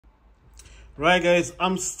Right, guys,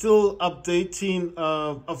 I'm still updating.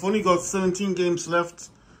 I've only got 17 games left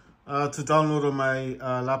to download on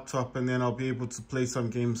my laptop, and then I'll be able to play some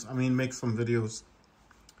games. Make some videos.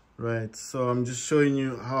 Right, so I'm just showing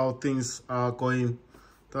you how things are going.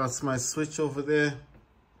 That's my Switch over there.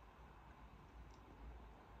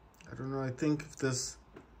 I don't know, I think if this...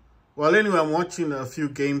 Well, anyway, I'm watching a few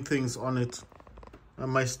game things on it.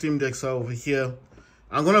 And my Steam Decks are over here.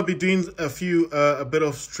 I'm going to be doing a bit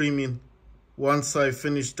of streaming once I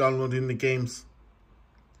finish downloading the games.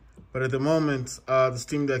 But at the moment, the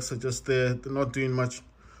Steam Decks are just there. They're not doing much.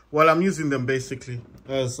 Well, I'm using them basically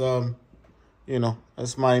as,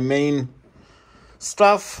 as my main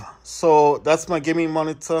stuff. So that's my gaming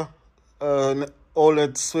monitor, an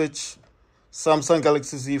OLED Switch, Samsung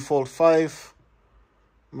Galaxy Z Fold 5,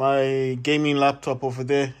 my gaming laptop over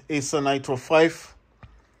there, Acer Nitro 5,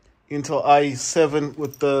 Intel i7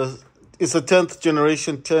 with it's a 10th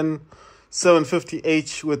generation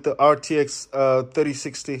 10750H with the RTX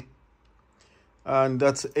 3060. And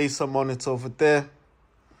that's Acer monitor over there.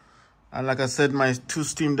 And like I said, my two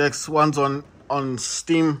Steam Decks, one's on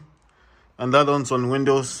Steam and the other one's on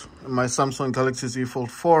Windows. And my Samsung Galaxy Z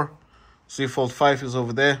Fold 4, Z Fold 5 is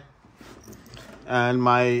over there. And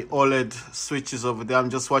my OLED Switch is over there. I'm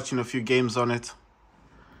just watching a few games on it.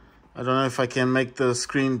 I don't know if I can make the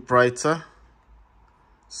screen brighter.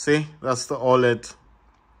 See, that's the OLED.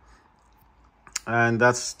 And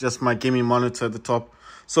that's just my gaming monitor at the top.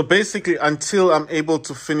 So basically, until I'm able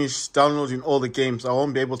to finish downloading all the games, I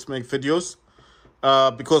won't be able to make videos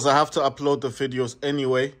because I have to upload the videos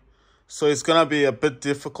anyway. So it's going to be a bit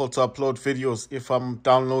difficult to upload videos if I'm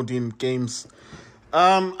downloading games.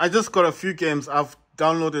 I just got a few games. I've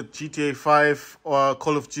downloaded GTA 5 or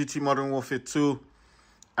Call of Duty Modern Warfare 2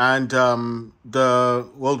 and the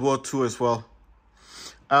World War II as well.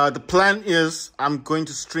 The plan is I'm going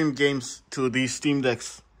to stream games to these Steam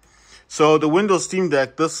Decks. So the Windows Steam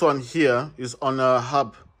Deck, this one here, is on a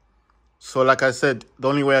hub. So like I said, the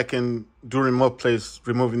only way I can do remote play is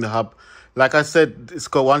removing the hub. Like I said, it's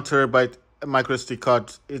got 1 terabyte micro SD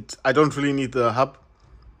card. I don't really need the hub.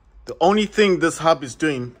 The only thing this hub is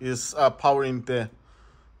doing is powering there.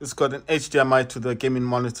 It's got an HDMI to the gaming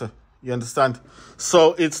monitor. You understand?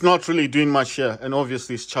 So it's not really doing much here. And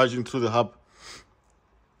obviously it's charging through the hub.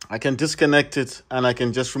 I can disconnect it and I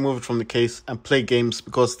can just remove it from the case and play games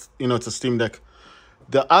because, it's a Steam Deck.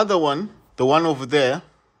 The other one, the one over there,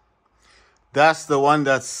 that's the one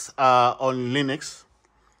that's on Linux.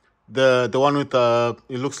 The one with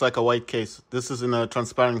it looks like a white case. This is in a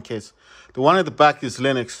transparent case. The one at the back is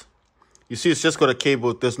Linux. You see, it's just got a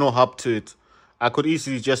cable. There's no hub to it. I could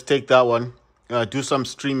easily just take that one, do some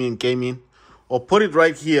streaming, gaming, or put it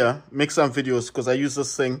right here, make some videos because I use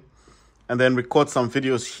this thing, and then record some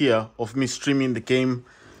videos here of me streaming the game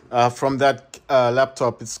from that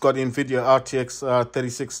laptop. It's got NVIDIA RTX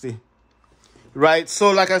 3060. Right,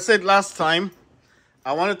 so like I said last time,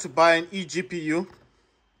 I wanted to buy an eGPU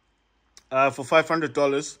for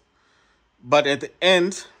 $500, but at the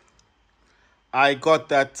end, I got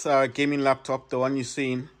that gaming laptop, the one you're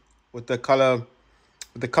seeing, with the colorful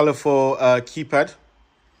keypad.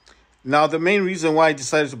 Now, the main reason why I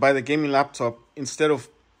decided to buy the gaming laptop instead of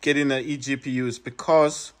getting an eGPU is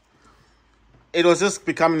because it was just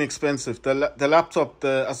becoming expensive. The laptop,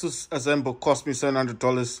 the Asus ZenBook, cost me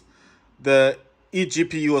 $700. The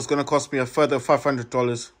eGPU was going to cost me a further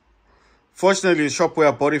 $500. Fortunately, the shop where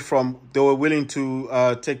I bought it from, they were willing to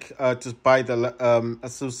buy the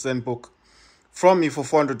Asus ZenBook from me for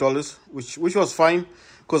 $400, which was fine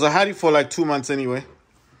because I had it for like 2 months anyway.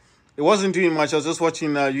 It wasn't doing much. I was just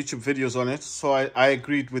watching YouTube videos on it, so I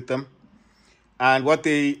agreed with them. And what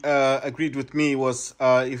they agreed with me was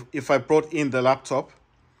if I brought in the laptop,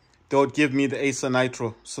 they would give me the Acer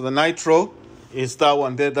Nitro. So the Nitro is that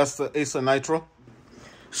one there. That's the Acer Nitro.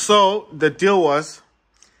 So the deal was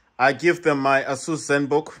I give them my Asus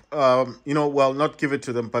ZenBook. Well, not give it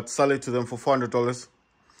to them, but sell it to them for $400.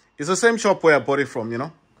 It's the same shop where I bought it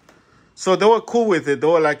from, So they were cool with it. They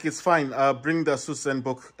were like, it's fine. Bring the Asus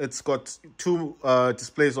ZenBook. It's got 2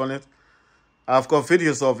 displays on it. I've got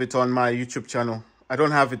videos of it on my YouTube channel. I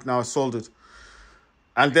don't have it now. I sold it.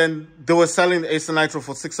 And then they were selling the Acer Nitro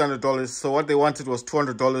for $600. So what they wanted was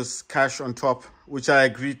 $200 cash on top, which I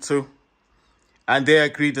agreed to. And they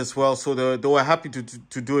agreed as well. So they were happy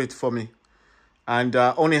to do it for me. And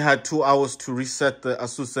only had 2 hours to reset the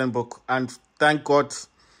Asus ZenBook. And thank God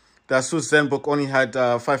the Asus ZenBook only had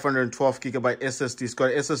 512 gigabyte SSD. It's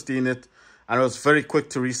got SSD in it. And it was very quick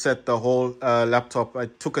to reset the whole laptop. I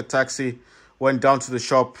took a taxi, went down to the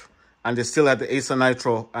shop, and they still had the Acer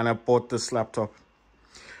Nitro, and I bought this laptop.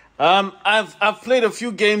 I've played a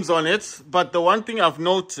few games on it, but the one thing I've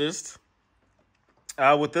noticed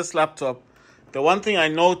with this laptop, the one thing I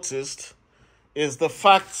noticed is the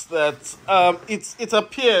fact that it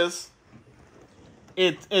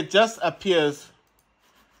just appears.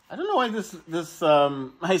 I don't know why this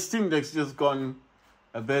my Steam Deck's just gone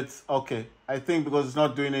a bit okay. I think because it's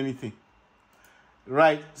not doing anything.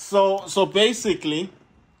 Right. So basically,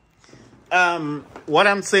 what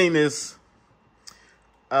I'm saying is,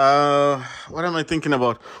 what am I thinking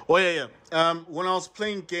about? Oh yeah. When I was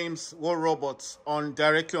playing games War Robots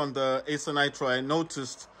directly on the Acer Nitro, I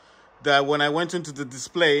noticed that when I went into the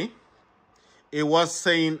display, it was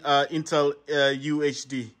saying Intel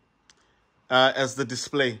UHD as the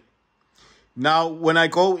display. Now, when I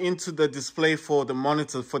go into the display for the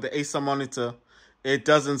monitor, for the Acer monitor, it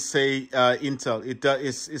doesn't say Intel. It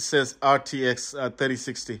says RTX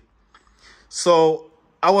 3060. So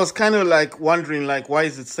I was kind of like wondering, like, why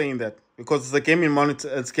is it saying that? Because it's a gaming monitor,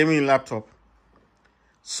 it's a gaming laptop.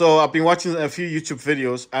 So I've been watching a few YouTube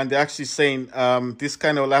videos, and they're actually saying these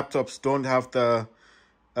kind of laptops don't have the,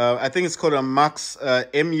 I think it's called a MUX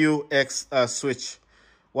switch.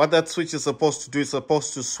 What that switch is supposed to do is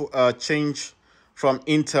supposed to change from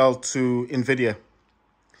Intel to NVIDIA.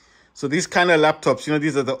 So these kind of laptops, you know,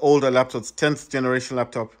 these are the older laptops, 10th generation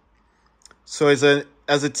laptop. So as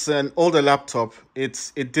it's an older laptop,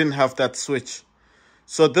 it didn't have that switch.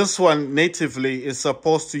 So this one natively is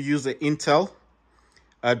supposed to use the Intel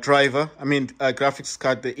driver. I mean, graphics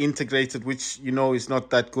card, the integrated, which you know is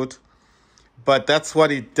not that good. But that's what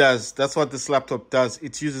it does. That's what this laptop does.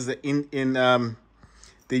 It uses the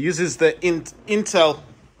Intel.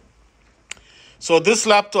 So this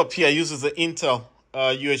laptop here uses the Intel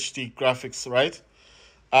UHD graphics, right?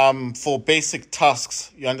 For basic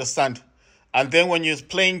tasks, you understand? And then when you're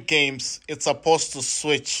playing games, it's supposed to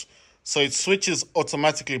switch. So it switches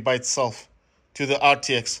automatically by itself to the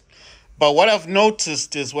RTX. But what I've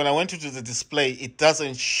noticed is when I went into the display, it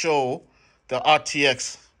doesn't show the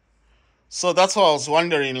RTX. So that's why I was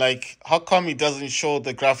wondering, like, how come it doesn't show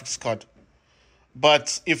the graphics card?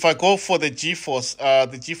 But if I go for the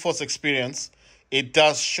GeForce experience, it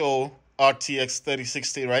does show RTX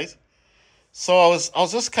 3060, right? So I was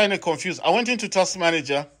just kind of confused. I went into Task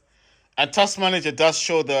Manager, and Task Manager does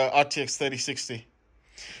show the RTX 3060.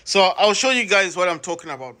 So I'll show you guys what I'm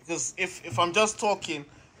talking about, because if I'm just talking,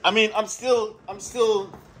 I mean, I'm still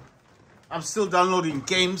downloading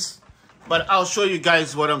games, but I'll show you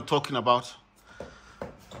guys what I'm talking about.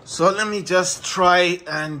 So let me just try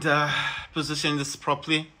and position this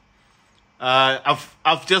properly.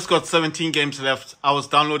 I've just got 17 games left. I was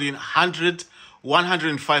downloading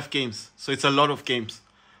 105 games, so it's a lot of games,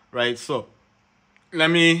 right? So let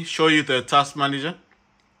me show you the Task Manager.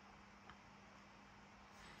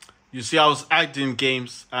 You see, I was adding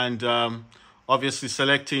games and obviously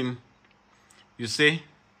selecting, you see.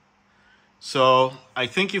 So I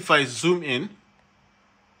think if I zoom in,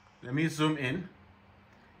 let me zoom in.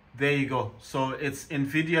 There you go. So it's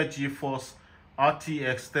NVIDIA GeForce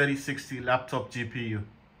RTX 3060 laptop GPU.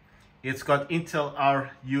 It's got Intel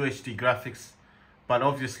R UHD graphics, but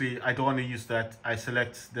obviously I don't want to use that. I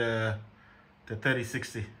select the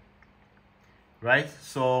 3060, right?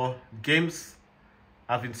 So games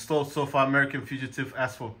I've installed so far: American Fugitive,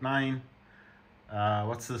 Asphalt 9.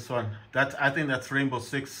 What's this one? I think that's Rainbow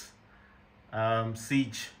Six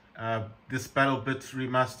Siege. This BattleBit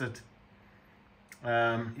remastered.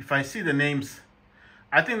 If I see the names,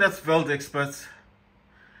 I think that's Veld Experts.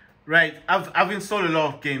 Right, I've installed a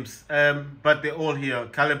lot of games, but they're all here.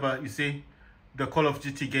 Caliber, you see, the Call of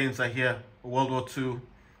Duty games are here. World War II,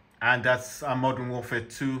 and that's Modern Warfare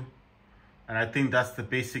 2, and I think that's the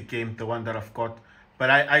basic game, the one that I've got. But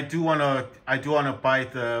I do wanna buy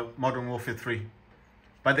the Modern Warfare 3.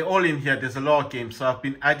 But they're all in here. There's a lot of games, so I've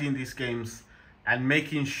been adding these games and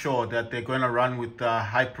making sure that they're going to run with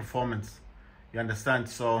high performance. You understand?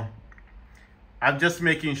 So I'm just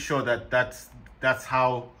making sure that that's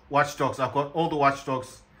how Watch Dogs. I've got all the Watch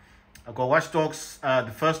Dogs. I've got Watch Dogs,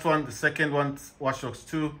 the first one, the second one, Watch Dogs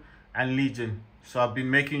 2, and Legion. So I've been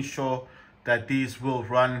making sure that these will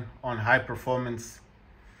run on high performance.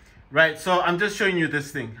 Right, so I'm just showing you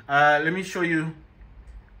this thing. Let me show you.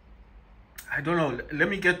 I don't know. Let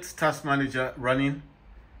me get Task Manager running.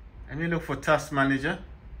 Let me look for Task Manager,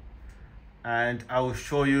 and I will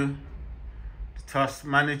show you the Task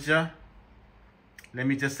Manager. Let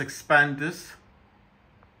me just expand this.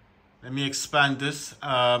 Let me expand this.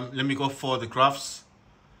 Let me go for the graphs.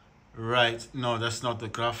 Right. No, that's not the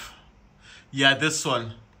graph. Yeah, this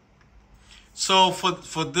one. So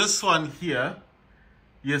for this one here,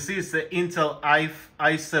 you see it's the Intel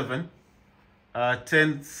i7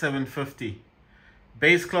 10750.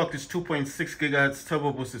 Base clock is 2.6 gigahertz.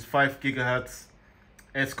 Turbo boost is 5 gigahertz.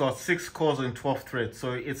 It's got 6 cores and 12 threads,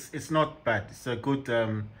 so it's not bad. It's a good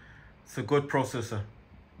processor.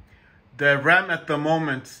 The RAM at the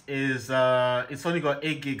moment is it's only got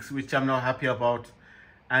 8 gigs, which I'm not happy about,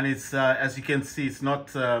 and it's as you can see, it's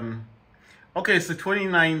not okay. It's a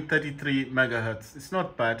 2933 megahertz. It's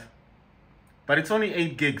not bad, but it's only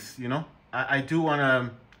 8 gigs. You know, I do want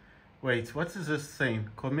to wait. What is this saying?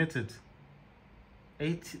 Committed.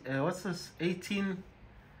 What's this? 18.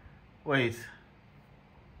 Wait.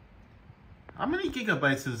 How many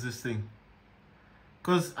gigabytes is this thing?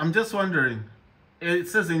 Because I'm just wondering. It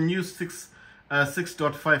says in use 6.5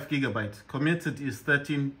 gigabyte. Committed is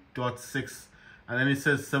 13.6, and then it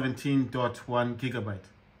says 17.1 gigabyte.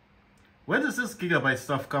 Where does this gigabyte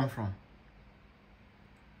stuff come from?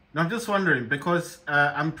 Now I'm just wondering, because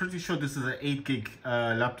I'm pretty sure this is an 8 gig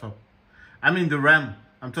laptop. I mean the RAM.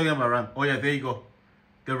 I'm talking about RAM. Oh yeah, there you go.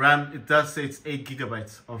 The RAM, it does say it's 8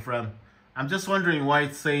 gigabytes of RAM. I'm just wondering why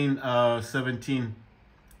it's saying 17.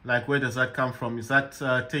 Like, where does that come from? Is that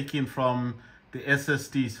taken from the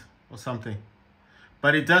SSDs or something?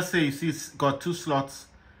 But it does say, you see, it's got 2 slots,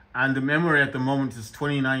 and the memory at the moment is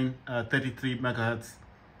 2933 megahertz.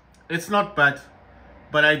 It's not bad,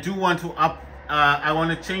 but I do want to I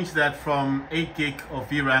want to change that from 8 gig of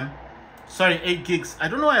VRAM. Sorry, 8 gigs. I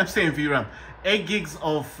don't know why I'm saying VRAM. 8 gigs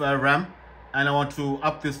of RAM, and I want to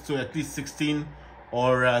up this to at least 16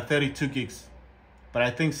 or 32 gigs. But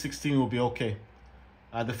I think 16 will be okay.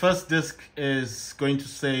 The first disk is going to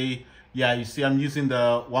say, yeah, you see I'm using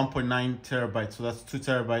the 1.9 terabytes, so that's 2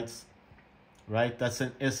 terabytes, right? That's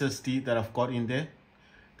an SSD that I've got in there.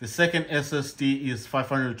 The second SSD is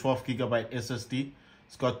 512 gigabyte SSD.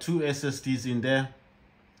 It's got 2 SSDs in there.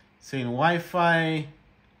 Saying Wi-Fi.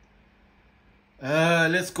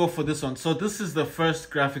 Let's go for this one. So this is the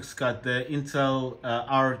first graphics card, the Intel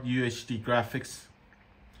RUHD graphics.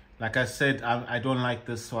 Like I said, I don't like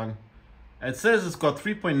this one. It says it's got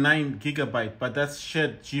 3.9 gigabyte, but that's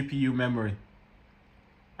shared GPU memory.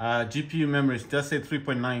 GPU memory does say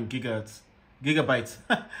 3.9 gigabytes.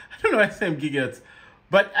 I don't know why I'm saying gigahertz.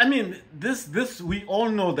 But I mean, this we all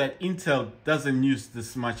know that Intel doesn't use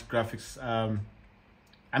this much graphics.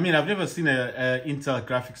 I mean, I've never seen a Intel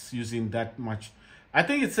graphics using that much. I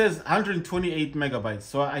think it says 128 megabytes.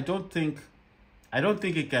 So I don't think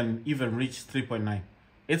it can even reach 3.9.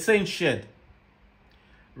 It's saying shared.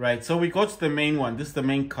 Right, so we go to the main one. This is the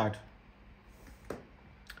main card.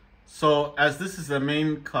 So as this is the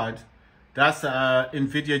main card, that's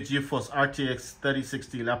NVIDIA GeForce RTX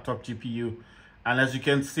 3060 laptop GPU. And as you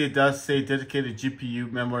can see, it does say dedicated GPU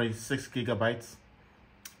memory 6 gigabytes.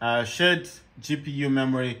 Shared GPU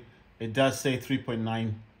memory, it does say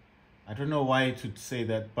 3.9. I don't know why it would say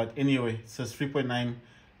that, but anyway, it says 3.9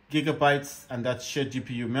 gigabytes, and that's shared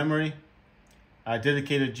GPU memory.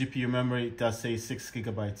 Dedicated GPU memory, it does say 6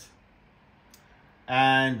 gigabytes.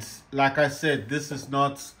 And like I said, this is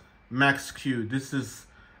not Max-Q. This is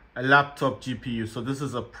a laptop GPU. So this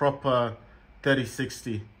is a proper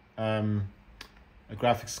 3060 a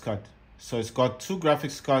graphics card. So it's got 2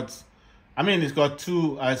 graphics cards. I mean, it's got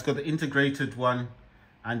 2. It's got the integrated one,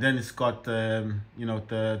 and then it's got you know,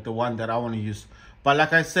 the one that I want to use. But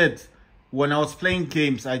like I said, when I was playing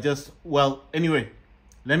games, well, anyway.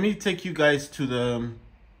 Let me take you guys to the,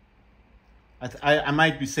 I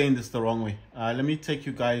might be saying this the wrong way. Let me take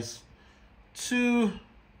you guys to,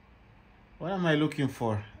 what am I looking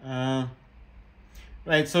for?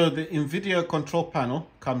 Right, so the NVIDIA control panel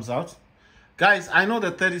comes out. Guys, I know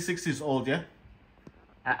the 3060 is old, yeah?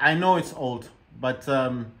 I know it's old, but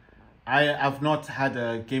I have not had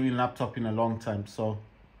a gaming laptop in a long time. So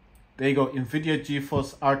there you go, NVIDIA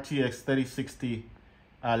GeForce RTX 3060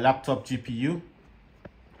 laptop GPU.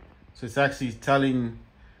 So it's actually telling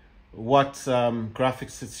what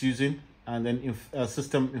graphics it's using, and then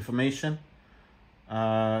system information.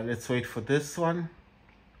 Let's wait for this one.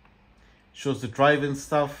 Shows the driving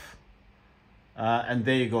stuff. And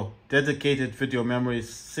there you go. Dedicated video memory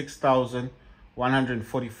is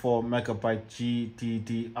 6,144 megabyte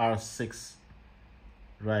GDDR6.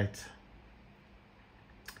 Right.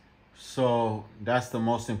 So that's the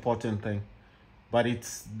most important thing. But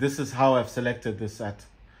this is how I've selected this at.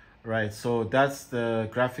 Right, so that's the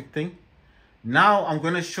graphic thing. Now I'm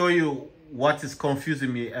going to show you what is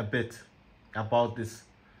confusing me a bit about this.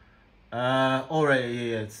 All right,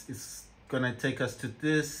 yeah, it's going to take us to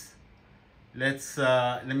this. Let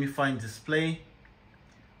me find display.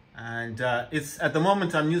 And it's at the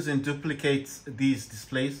moment I'm using duplicate these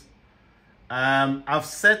displays. I've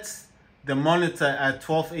set the monitor at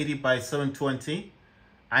 1280 by 720.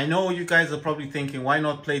 I know you guys are probably thinking, why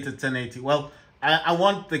not play it at 1080? Well, I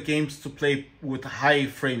want the games to play with high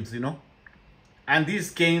frames, you know. And these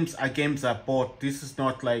games are games I bought. This is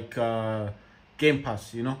not like Game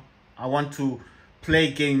Pass, you know. I want to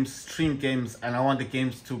play games, stream games, and I want the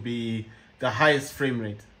games to be the highest frame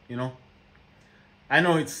rate, you know. I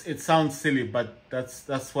know it sounds silly, but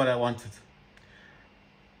that's what I wanted.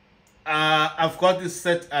 I've got this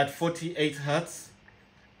set at 48 hertz.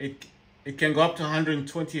 It can go up to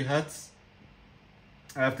 120 hertz.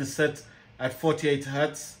 I have this set at 48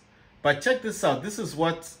 hertz. But check this out. This is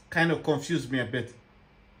what kind of confused me a bit.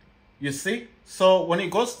 You see? So when it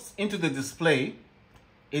goes into the display,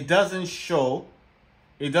 it doesn't show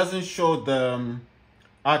the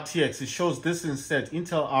RTX. It shows this instead,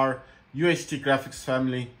 Intel R UHD graphics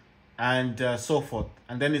family and so forth.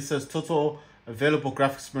 And then it says total available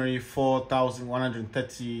graphics memory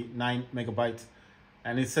 4139 megabytes.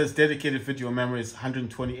 And it says dedicated video memory is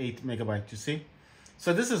 128 megabytes. You see?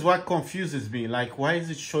 So this is what confuses me. Like, why is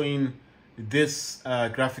it showing this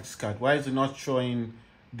graphics card? Why is it not showing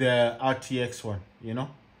the RTX one, you know?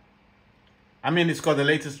 I mean, it's got the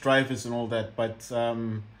latest drivers and all that, but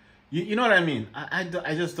you know what I mean?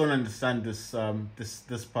 I just don't understand this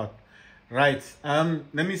this part. Right,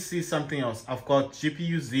 let me see something else. I've got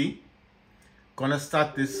GPU Z. Gonna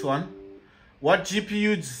start this one. What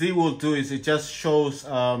GPU Z will do is it just shows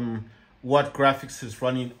what graphics is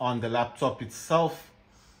running on the laptop itself.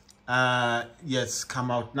 Yes,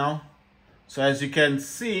 come out now. So as you can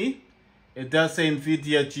see, it does say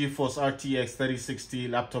NVIDIA GeForce RTX 3060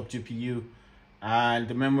 laptop GPU, and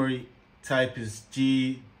the memory type is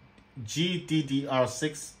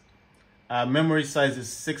GDDR6. Memory size is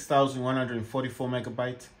 6144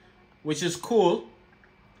 megabytes, which is cool.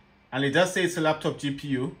 And it does say it's a laptop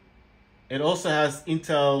GPU. It also has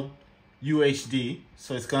Intel UHD,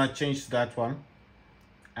 so it's gonna change to that one.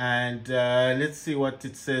 And let's see what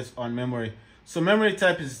it says on memory. So memory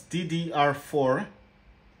type is DDR4.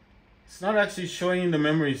 It's not actually showing the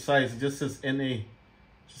memory size, it just says NA,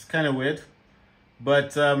 which is kind of weird.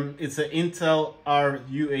 But it's an Intel R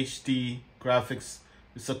UHD graphics.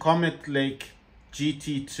 It's a Comet Lake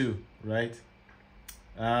GT2, right?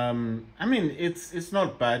 I mean, it's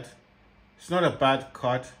not bad. It's not a bad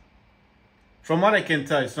card. From what I can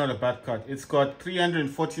tell, it's not a bad card. It's got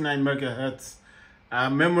 349 megahertz.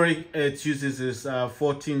 Memory it uses is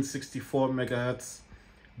 1464 megahertz.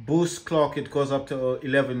 Boost clock, it goes up to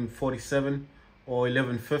 1147 or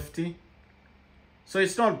 1150. So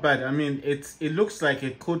it's not bad. I mean, it looks like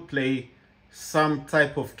it could play some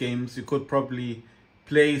type of games. You could probably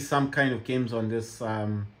play some kind of games on this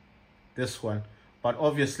this one. But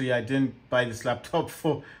obviously, I didn't buy this laptop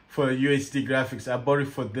for UHD graphics. I bought it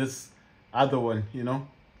for this other one, you know.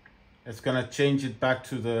 It's gonna change it back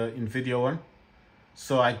to the NVIDIA one.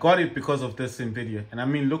 So I got it because of this NVIDIA. And I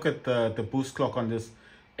mean, look at the boost clock on this.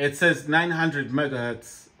 It says 900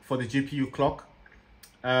 megahertz for the GPU clock.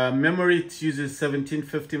 Memory, it uses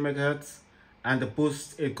 1750 megahertz. And the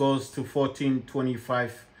boost, it goes to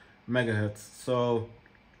 1425 megahertz. So,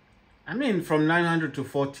 I mean, from 900 to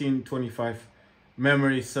 1425,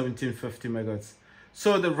 memory 1750 megahertz.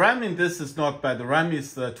 So the RAM in this is not bad. The RAM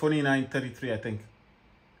is 2933, I think.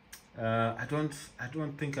 I don't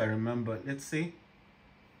think I remember. Let's see.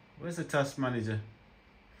 Where's the task manager?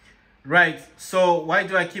 Right. So why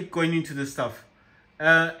do I keep going into this stuff?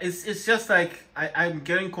 It's just like I'm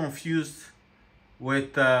getting confused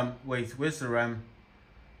with wait, where's the RAM?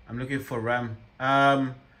 I'm looking for RAM.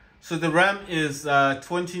 So the RAM is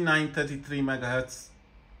 2933 megahertz,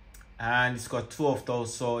 and it's got two of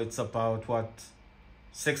those, so it's about what,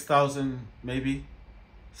 6,000, maybe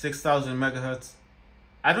 6,000 megahertz.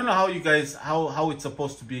 I don't know how you guys how it's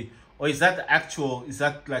supposed to be, or is that the actual, is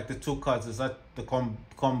that like the two cards, is that the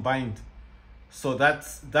combined? So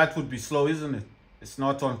that would be slow, isn't it? It's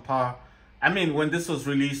not on par. I mean, when this was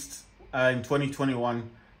released in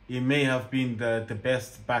 2021, it may have been the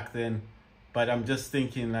best back then, but I'm just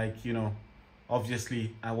thinking, like, you know,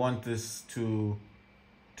 obviously I want this to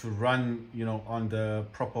run, you know, on the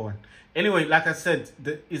proper one. Anyway, like I said,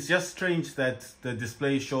 it's just strange that the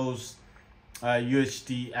display shows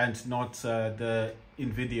UHD and not the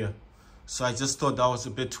NVIDIA. So I just thought that was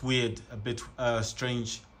a bit weird, a bit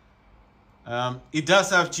strange. It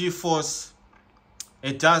does have GeForce.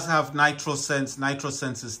 It does have NitroSense.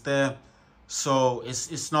 NitroSense is there, so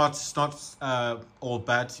it's not all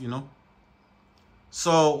bad, you know.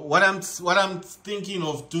 So what I'm thinking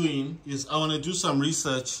of doing is I want to do some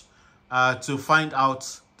research to find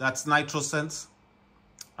out that's NitroSense,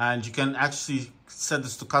 and you can actually set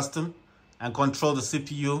this to custom and control the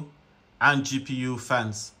CPU and GPU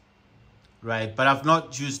fans. right? But I've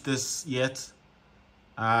not used this yet.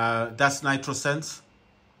 That's NitroSense.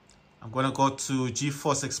 I'm going to go to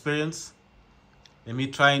GeForce Experience. Let me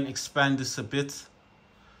try and expand this a bit.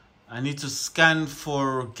 I need to scan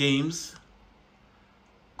for games,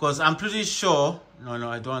 because I'm pretty sure... No,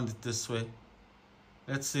 I don't want it this way.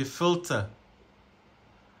 Let's see, filter.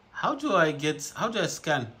 How do I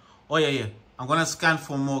scan? Oh, yeah. I'm going to scan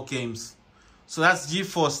for more games. So that's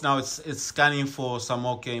GeForce now. It's scanning for some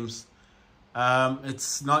more games.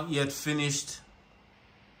 It's not yet finished.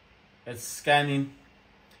 It's scanning.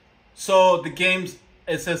 So the games,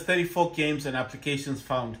 it says 34 games and applications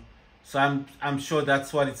found. So I'm sure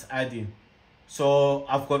that's what it's adding. So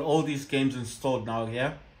I've got all these games installed now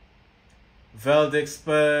here. Veld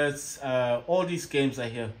Experts, all these games are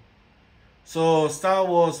here. So Star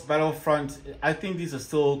Wars Battlefront, I think these are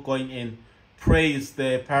still going in. Prey is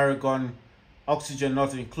there, Paragon, Oxygen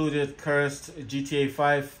not included, Cursed, GTA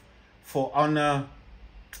 5, For Honor,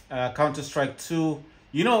 Counter-Strike 2.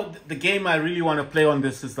 You know, the game I really want to play on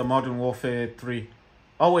this is the Modern Warfare 3.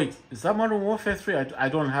 Oh wait, is that Modern Warfare 3? I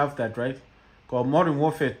don't have that, right? Got Modern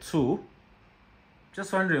Warfare 2.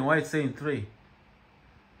 Just wondering why it's saying 3.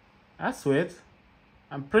 That's weird.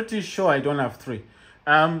 I'm pretty sure I don't have 3.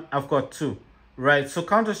 I've got 2. Right, so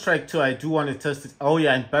Counter-Strike 2, I do want to test it. Oh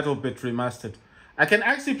yeah, and BattleBit Remastered. I can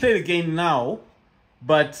actually play the game now,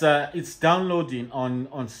 but it's downloading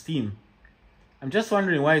on Steam. I'm just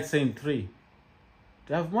wondering why it's saying 3.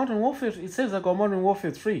 Do I have Modern Warfare? It says I got Modern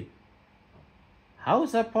Warfare 3. How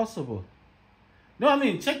is that possible? No, I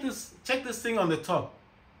mean, check this thing on the top.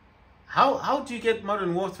 How do you get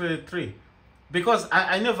Modern Warfare 3? Because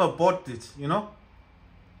I never bought it, you know?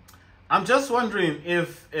 I'm just wondering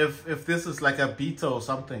if this is like a beta or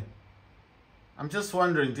something. I'm just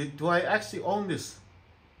wondering, do I actually own this?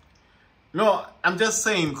 No, I'm just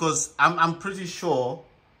saying, because I'm pretty sure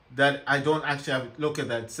that I don't actually have it. Look at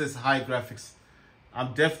that, it says high graphics.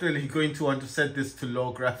 I'm definitely going to want to set this to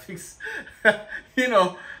low graphics. You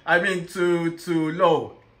know, I mean to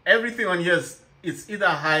low. Everything on here it's either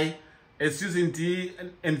high, it's using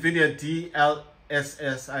NVIDIA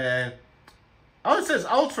DLSS. Oh, it says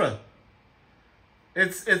ultra.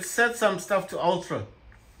 It's set some stuff to ultra.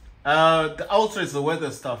 The ultra is the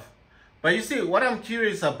weather stuff. But you see, what I'm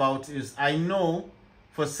curious about is I know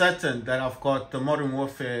for certain that I've got the Modern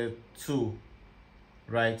Warfare 2.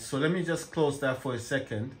 Right, so let me just close that for a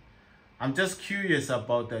second. I'm just curious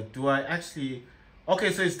about that. Do I actually...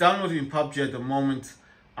 Okay, so it's downloading PUBG at the moment.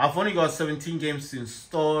 I've only got 17 games to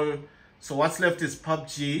install. So what's left is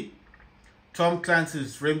PUBG, Tom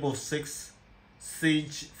Clancy's Rainbow Six,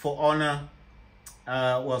 Siege, For Honor,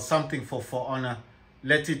 well, something for Honor,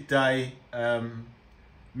 Let It Die,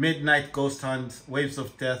 Midnight Ghost Hunt, Waves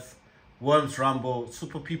of Death, Worms Rumble,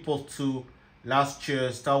 Super People 2, Last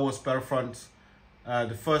Cheer, Star Wars Battlefront,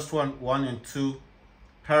 the first one, 1 and 2,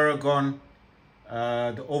 Paragon,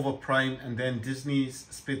 the Overprime, and then Disney's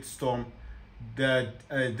Speedstorm.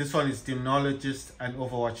 This one is Demonologist and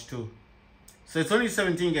Overwatch 2. So it's only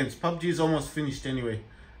 17 games. PUBG is almost finished anyway.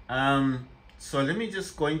 So let me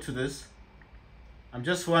just go into this. I'm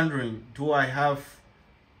just wondering, do I have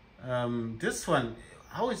this one?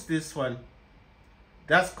 How is this one?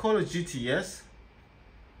 That's Call of Duty, yes?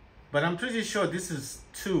 But I'm pretty sure this is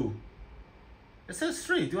 2. It says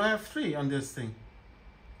 3. Do I have 3 on this thing?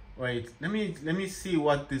 Wait, let me see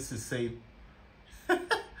what this is saying.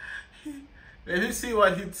 Let me see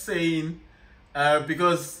what it's saying.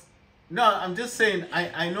 Because no, I'm just saying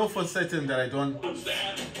I know for certain that I don't. What's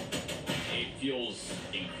that? It feels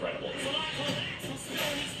incredible.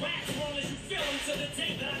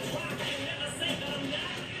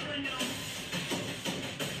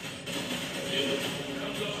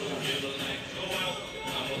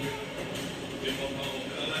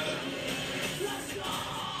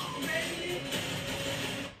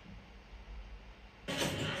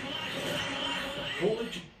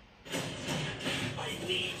 I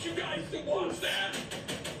need you guys to watch that.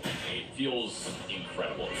 It feels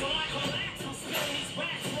incredible.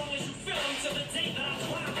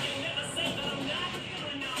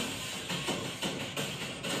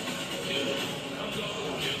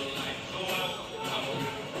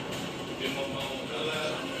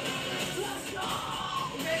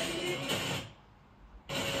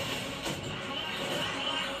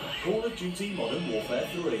 Call of Duty Modern Warfare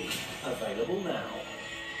 3, available now.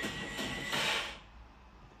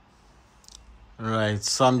 Right,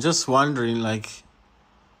 so I'm just wondering, like,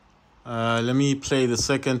 let me play the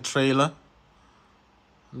second trailer.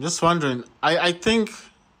 I'm just wondering, I think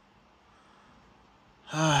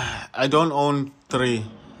I don't own 3,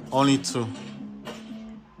 only 2.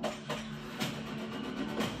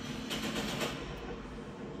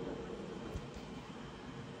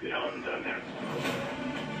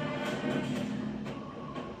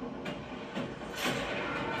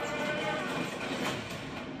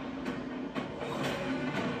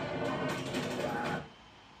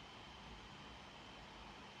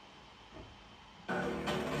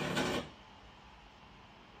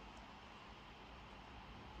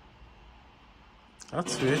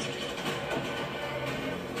 That's weird.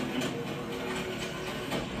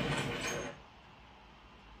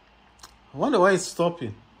 I wonder why it's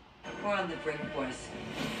stopping. We're on the brink, boys.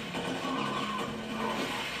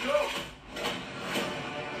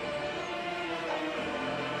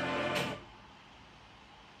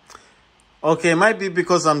 Okay, it might be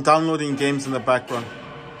because I'm downloading games in the background.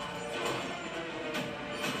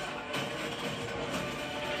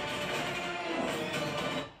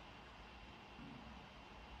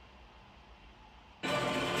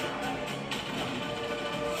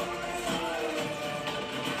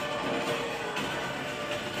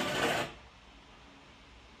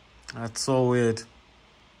 That's so weird.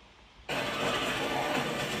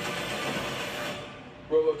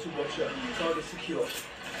 Bravo 2, watch out. Target secure.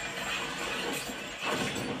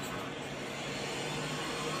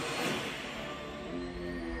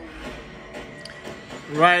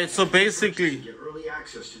 Right, so basically... Get early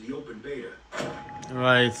access to the open beta.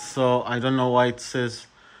 Right, so I don't know why it says...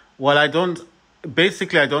 Well, I don't...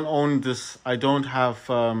 Basically, I don't own this. I don't have...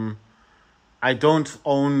 I don't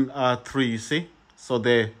own 3, you see? So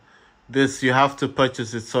this, you have to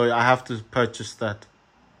purchase it. So I have to purchase that.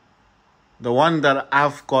 The one that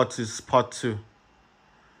I've got is part 2.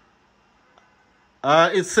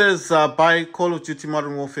 It says buy Call of Duty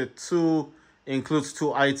Modern Warfare 2, includes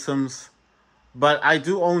 2 items. But I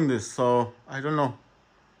do own this, so I don't know.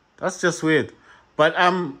 That's just weird. But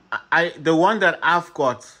the one that I've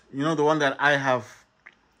got, you know, the one that I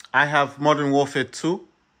have Modern Warfare 2.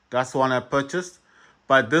 That's the one I purchased.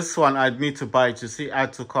 But this one I'd need to buy it. You see,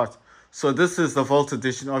 add to cart. So this is the Vault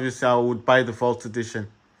Edition. Obviously, I would buy the Vault Edition.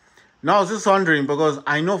 Now, I was just wondering because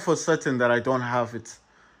I know for certain that I don't have it.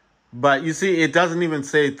 But you see, it doesn't even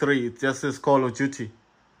say 3. It just says Call of Duty.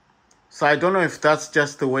 So I don't know if that's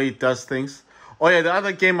just the way it does things. Oh yeah, the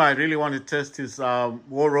other game I really want to test is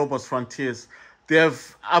War Robots Frontiers. They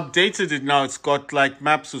have updated it now. It's got like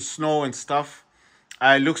maps with snow and stuff.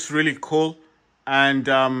 It looks really cool. And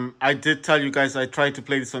I did tell you guys I tried to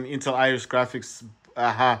play this on Intel Iris graphics.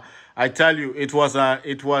 I tell you, it was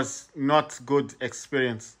not good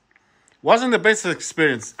experience. Wasn't the best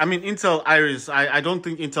experience. I mean, Intel Iris, I don't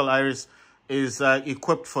think Intel Iris is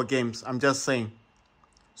equipped for games. I'm just saying.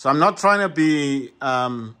 So I'm not trying to be,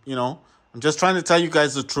 you know, I'm just trying to tell you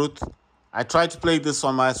guys the truth. I tried to play this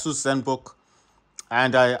on my Asus ZenBook,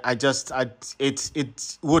 and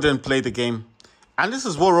it wouldn't play the game. And this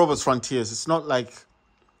is War Robots Frontiers. It's not like...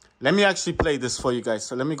 Let me actually play this for you guys.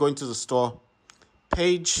 So let me go into the store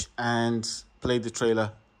page and play the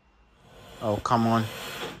trailer. Oh, come on.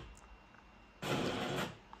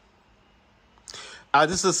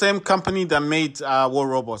 This is the same company that made War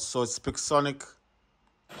Robots. So it's Pixonic.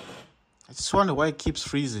 I just wonder why it keeps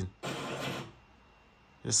freezing.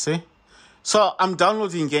 You see? So I'm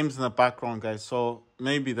downloading games in the background, guys. So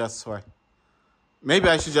maybe that's why. Maybe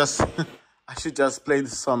I should just I should just play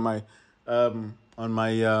this on my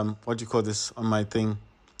what do you call this, on my thing.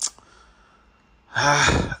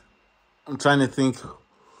 I'm trying to think.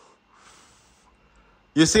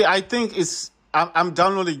 You see, I think I'm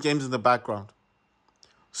downloading games in the background.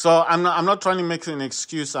 So I'm not trying to make an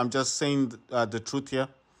excuse. I'm just saying the truth here.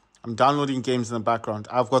 I'm downloading games in the background.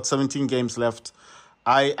 I've got 17 games left.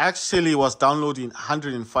 I actually was downloading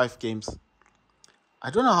 105 games. I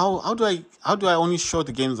don't know how do I only show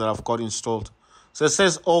the games that I've got installed. So it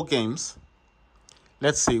says all games.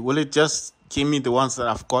 Let's see. Will it just give me the ones that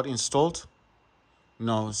I've got installed?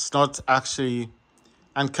 No, it's not actually.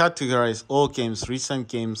 And categorize all games, recent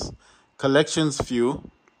games, collections view,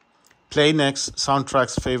 play next,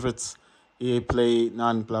 soundtracks, favorites, EA Play,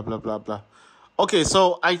 none, blah, blah, blah, blah. Okay,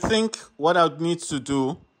 so I think what I would need to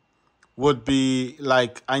do would be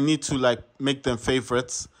like, I need to like make them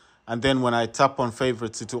favorites. And then when I tap on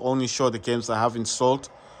favorites, it will only show the games I have installed.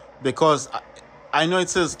 Because I know it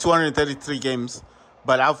says 233 games,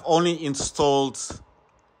 but I've only installed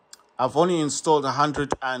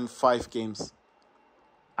 105 games.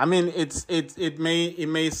 I mean, it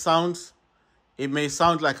may sound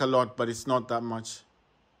like a lot, but it's not that much.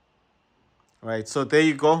 Right, so there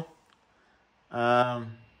you go.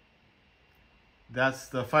 That's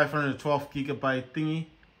the 512 gigabyte thingy.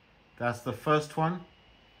 That's the first one.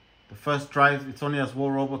 The first drive, it's only has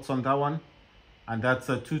War Robots on that one. And that's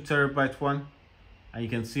a 2 terabyte one. And you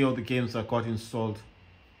can see all the games I got installed.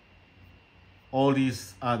 All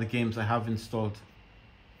these are the games I have installed.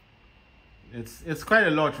 It's quite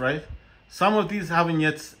a lot, right? Some of these haven't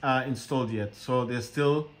yet installed yet. So they're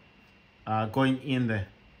still going in there.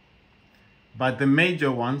 But the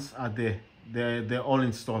major ones are there. They're all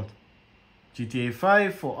installed. GTA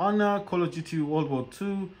 5, For Honor, Call of Duty World War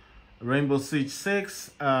II, Rainbow Siege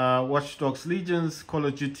 6, Watch Dogs Legions, Call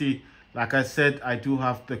of Duty. Like I said, I do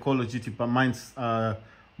have the Call of Duty, but mine's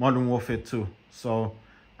Modern Warfare 2. So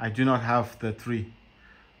I do not have the 3.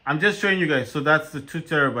 I'm just showing you guys. So that's the 2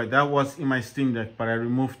 terabyte. That was in my Steam Deck, but I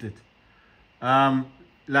removed it.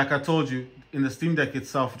 Like I told you, in the Steam Deck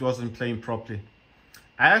itself, it wasn't playing properly.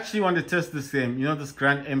 I actually want to test this game. You know, this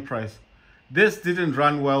Grand Emprise. This didn't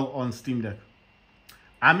run well on Steam Deck.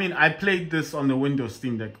 I mean, I played this on the Windows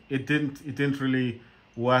Steam Deck. It didn't really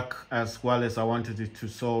work as well as I wanted it to.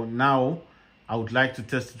 So now I would like to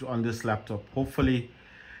test it on this laptop. Hopefully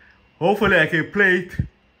I can play it.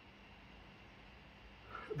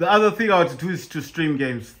 The other thing I want to do is to stream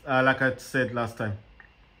games, like I said last time.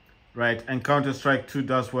 Right, and Counter-Strike 2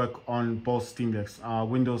 does work on both Steam Decks,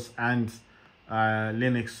 Windows and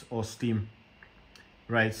Linux or Steam.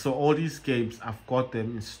 Right, so all these games, I've got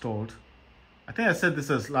them installed. I think I said this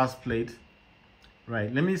as last played.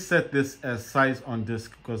 Right, let me set this as size on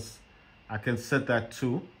disk because I can set that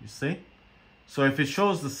too, you see? So if it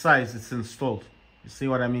shows the size, it's installed. You see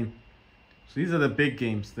what I mean? So these are the big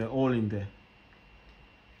games, they're all in there.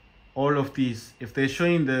 All of these, if they're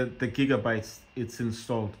showing the gigabytes, it's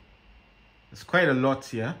installed. It's quite a lot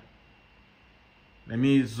here. Let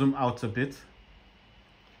me zoom out a bit.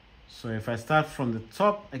 So if I start from the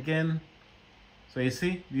top again, so you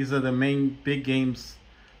see, these are the main big games,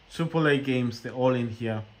 AAA games, they're all in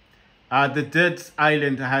here. The Dead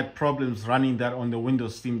Island, I had problems running that on the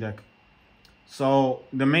Windows Steam Deck. So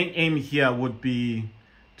the main aim here would be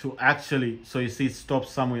to actually, so you see it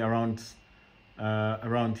stops somewhere around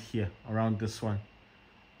here, around this one.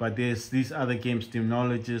 But there's these other games,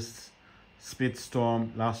 Demonologists,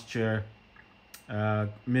 Speedstorm, Last Year,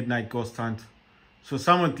 Midnight Ghost Hunt. So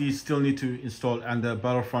some of these still need to install, and the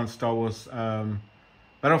Battlefront Star Wars,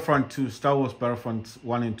 Battlefront 2, Star Wars Battlefront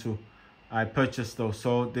 1 and 2. I purchased those,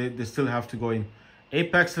 so they still have to go in.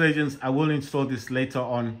 Apex Legends, I will install this later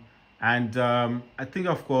on. And I think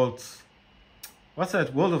I've got, what's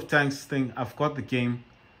that, World of Tanks thing? I've got the game.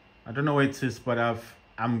 I don't know where it is, but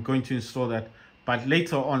I'm going to install that. But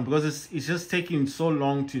later on, because it's just taking so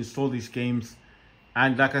long to install these games.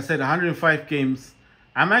 And like I said, 105 games.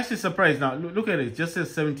 I'm actually surprised now. Look at it. It just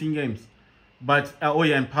says 17 games. But, oh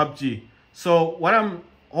yeah, and PUBG. So what I'm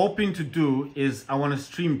hoping to do is I want to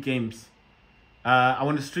stream games. I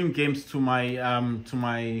want to stream games to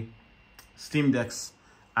my Steam Decks.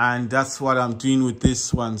 And that's what I'm doing with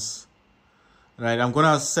these ones. Right, I'm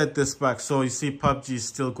going to set this back. So you see PUBG is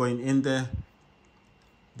still going in there.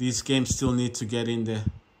 These games still need to get in there.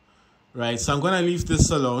 Right, so I'm going to leave this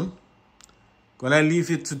alone. Going to leave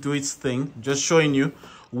it to do its thing. Just showing you.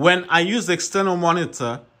 When I use the external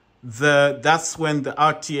monitor, that's when the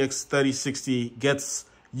RTX 3060 gets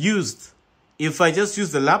used. If I just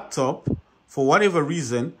use the laptop, for whatever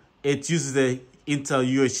reason, it uses the Intel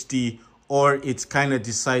UHD, or it kind of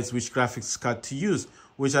decides which graphics card to use,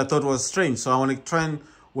 which I thought was strange. So I want to try and,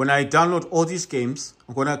 when I download all these games,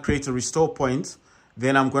 I'm going to create a restore point.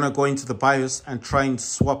 Then I'm going to go into the BIOS and try and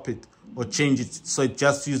swap it or change it so it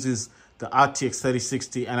just uses the RTX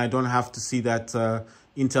 3060 and I don't have to see that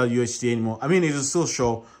Intel UHD anymore. I mean, it will still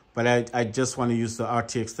show, but I just want to use the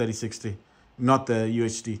RTX 3060, not the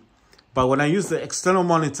UHD. But when I use the external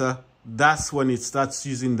monitor, that's when it starts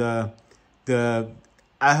using I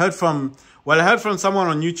heard from someone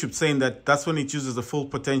on YouTube saying that that's when it uses the full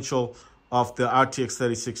potential of the RTX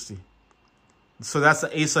 3060. So that's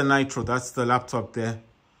the Acer Nitro. That's the laptop there.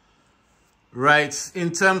 Right.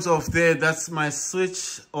 In terms of there, that's my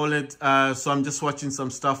Switch OLED. So I'm just watching some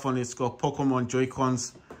stuff on it. It's got Pokemon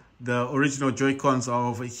Joy-Cons. The original Joy-Cons are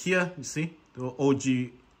over here. You see? The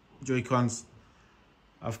OG Joy-Cons.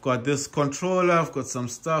 I've got this controller. I've got some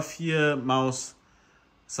stuff here. Mouse.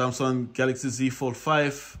 Samsung Galaxy Z Fold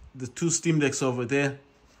 5. The 2 Steam Decks over there.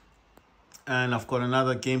 And I've got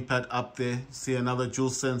another gamepad up there. See another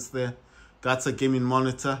DualSense there. That's a gaming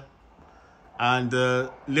monitor. And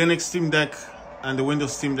the Linux Steam Deck and the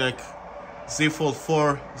Windows Steam Deck. Z Fold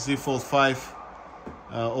 4, Z Fold 5.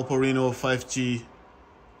 Oppo Reno 5G.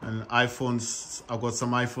 And iPhones. I've got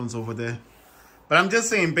some iPhones over there. But I'm just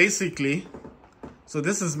saying, basically, so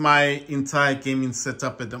this is my entire gaming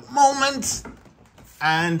setup at the moment.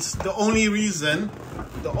 And the only reason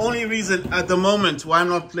at the moment why I'm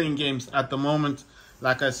not playing games at the moment,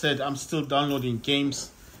 like I said, I'm still downloading games.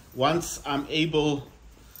 Once I'm able,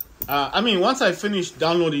 once I finish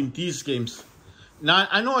downloading these games. Now,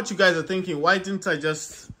 I know what you guys are thinking. Why didn't I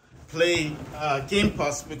just play Game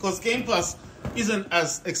Pass? Because Game Pass isn't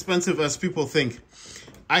as expensive as people think.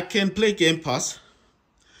 I can play Game Pass,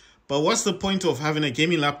 but what's the point of having a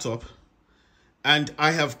gaming laptop And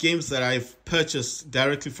I have games that I've purchased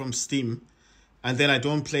directly from Steam, and then I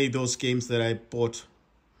don't play those games that I bought.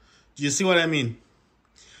 Do you see what I mean?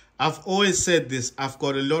 I've always said this. I've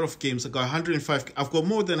got a lot of games. I've got 105. I've got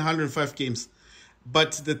more than 105 games.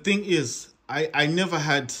 But the thing is, I never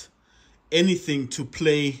had anything to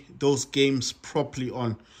play those games properly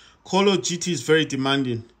on. Call of Duty is very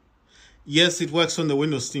demanding. Yes, it works on the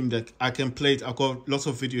Windows Steam Deck. I can play it. I've got lots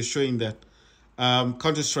of videos showing that.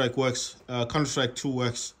 Counter-Strike works. Counter-Strike 2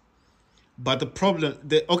 works. But the problem,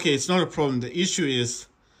 okay, it's not a problem. The issue is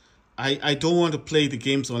I don't want to play the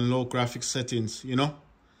games on low graphics settings, you know?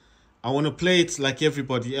 I want to play it like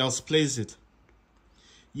everybody else plays it.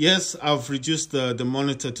 Yes, I've reduced the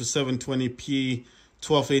monitor to 720p,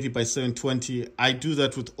 1280 by 720. I do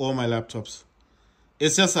that with all my laptops.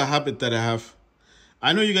 It's just a habit that I have.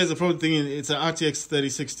 I know you guys are probably thinking it's an RTX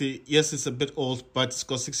 3060. Yes, it's a bit old, but it's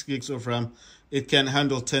got 6 gigs of RAM. It can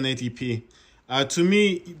handle 1080p. To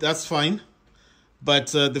me, that's fine. But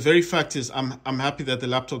the very fact is, I'm happy that the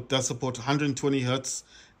laptop does support 120 Hz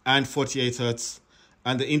and 48 Hz.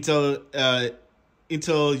 And the Intel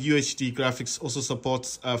UHD graphics also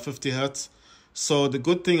supports 50 Hz. So the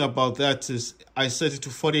good thing about that is I set it to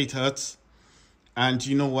 48 Hz. And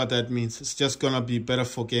you know what that means. It's just going to be better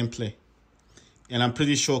for gameplay. And I'm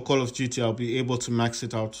pretty sure Call of Duty, I'll be able to max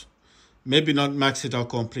it out. Maybe not max it out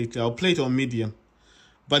completely. I'll play it on medium.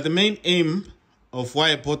 But the main aim of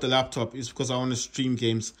why I bought the laptop is because I want to stream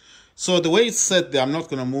games. So the way it's set there, I'm not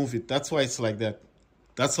going to move it. That's why it's like that.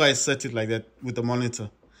 That's why I set it like that with the monitor.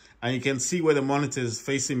 And you can see where the monitor is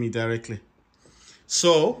facing me directly.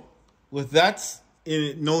 So with that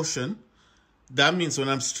in notion, that means when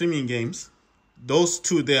I'm streaming games, those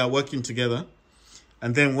two, they are working together.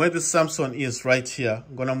 And then where the Samsung is right here,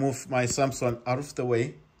 I'm going to move my Samsung out of the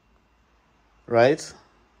way. Right?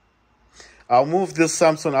 I'll move this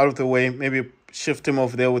Samsung out of the way, maybe shift him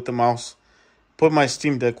over there with the mouse. Put my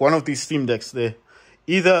Steam Deck, one of these Steam Decks there.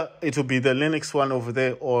 Either it will be the Linux one over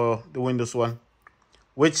there or the Windows one.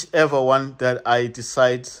 Whichever one that I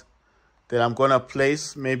decide that I'm going to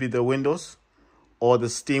place, maybe the Windows or the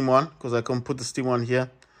Steam one, because I can put the Steam one here.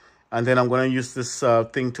 And then I'm going to use this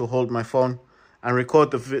thing to hold my phone and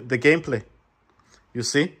record the gameplay. You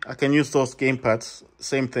see, I can use those gamepads,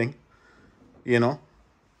 same thing, you know,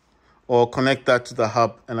 or connect that to the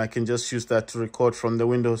hub and I can just use that to record from the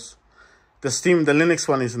Windows. The Linux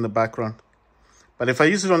one is in the background. But if I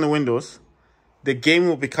use it on the Windows, the game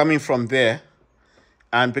will be coming from there.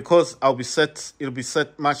 And because it'll be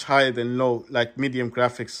set much higher than low, like medium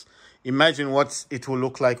graphics. Imagine what it will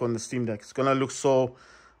look like on the Steam Deck. It's going to look so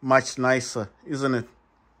much nicer, isn't it?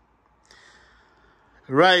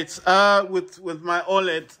 Right, with my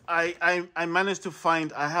OLED, I managed to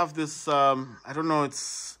find, I have this, I don't know,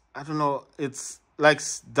 it's like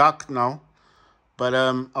dark now, but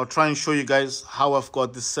I'll try and show you guys how I've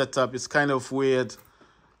got this set up. It's kind of weird.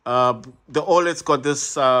 The OLED's got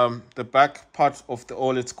this, the back part of the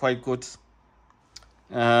OLED's quite good.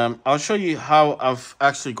 I'll show you how I've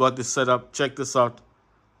actually got this set up. Check this out.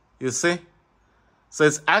 You see? So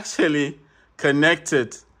it's actually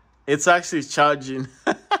connected. It's actually charging.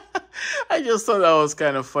 I just thought that was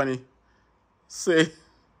kind of funny. See?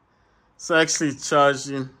 It's actually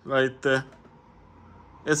charging right there.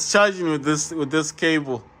 It's charging with this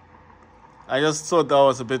cable. I just thought that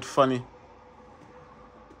was a bit funny.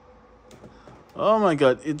 Oh my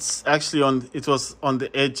god, it's actually it was on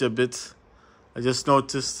the edge a bit. I just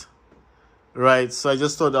noticed. Right, so I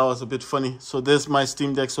just thought that was a bit funny. So there's my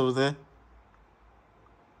Steam Decks over there.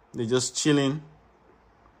 They're just chilling.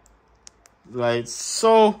 Right,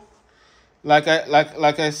 so like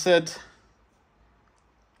I said,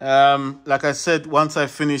 once I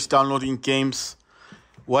finish downloading games,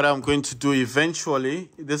 what I'm going to do eventually,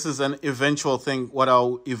 this is an eventual thing, what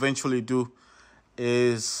I'll eventually do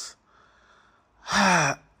is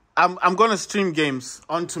I'm gonna stream games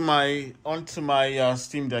onto my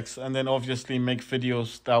Steam Decks and then obviously make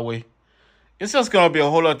videos that way. It's just gonna be a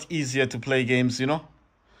whole lot easier to play games, you know.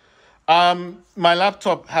 My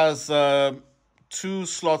laptop has 2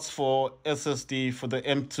 slots for SSD for the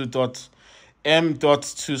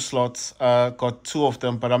M.2 slots. Got 2 of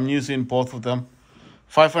them, but I'm using both of them.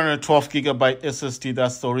 512 gigabyte SSD,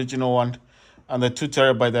 that's the original one, and the 2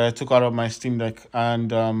 terabyte that I took out of my Steam Deck.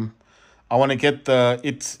 And I want to get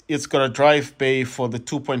it's got a drive bay for the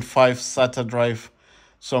 2.5 SATA drive,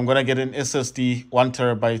 so I'm gonna get an SSD 1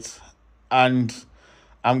 terabyte, and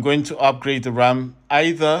I'm going to upgrade the RAM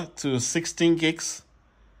either to 16 gigs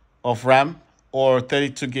of RAM or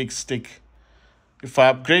 32 gig stick. If I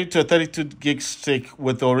upgrade to a 32 gig stick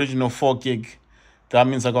with the original 4 gig, that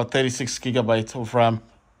means I got 36 gigabytes of RAM.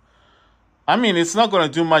 I mean, it's not going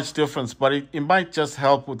to do much difference, but it might just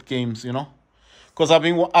help with games, you know. Because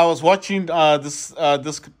I was watching this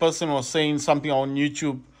person was saying something on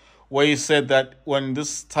YouTube where he said that when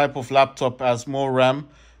this type of laptop has more RAM,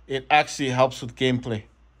 it actually helps with gameplay.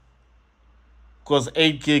 Because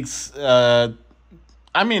 8 gigs, I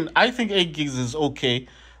mean, I think 8 gigs is okay,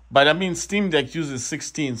 but I mean, Steam Deck uses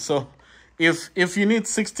 16. So if you need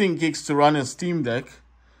 16 gigs to run a Steam Deck,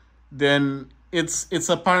 then it's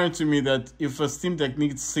apparent to me that if a Steam Deck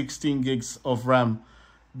needs 16 gigs of RAM,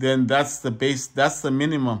 then that's the base, that's the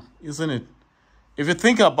minimum, isn't it? If you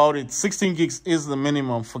think about it, 16 gigs is the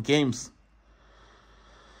minimum for games.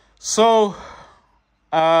 So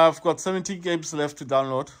I've got 17 games left to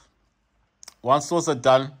download. Once those are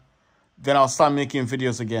done, then I'll start making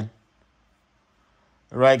videos again.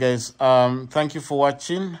 All right, guys. Thank you for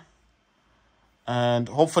watching. And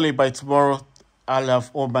hopefully by tomorrow, I'll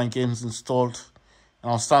have all my games installed.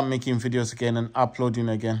 And I'll start making videos again and uploading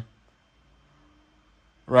again.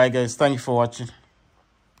 Right, guys. Thank you for watching.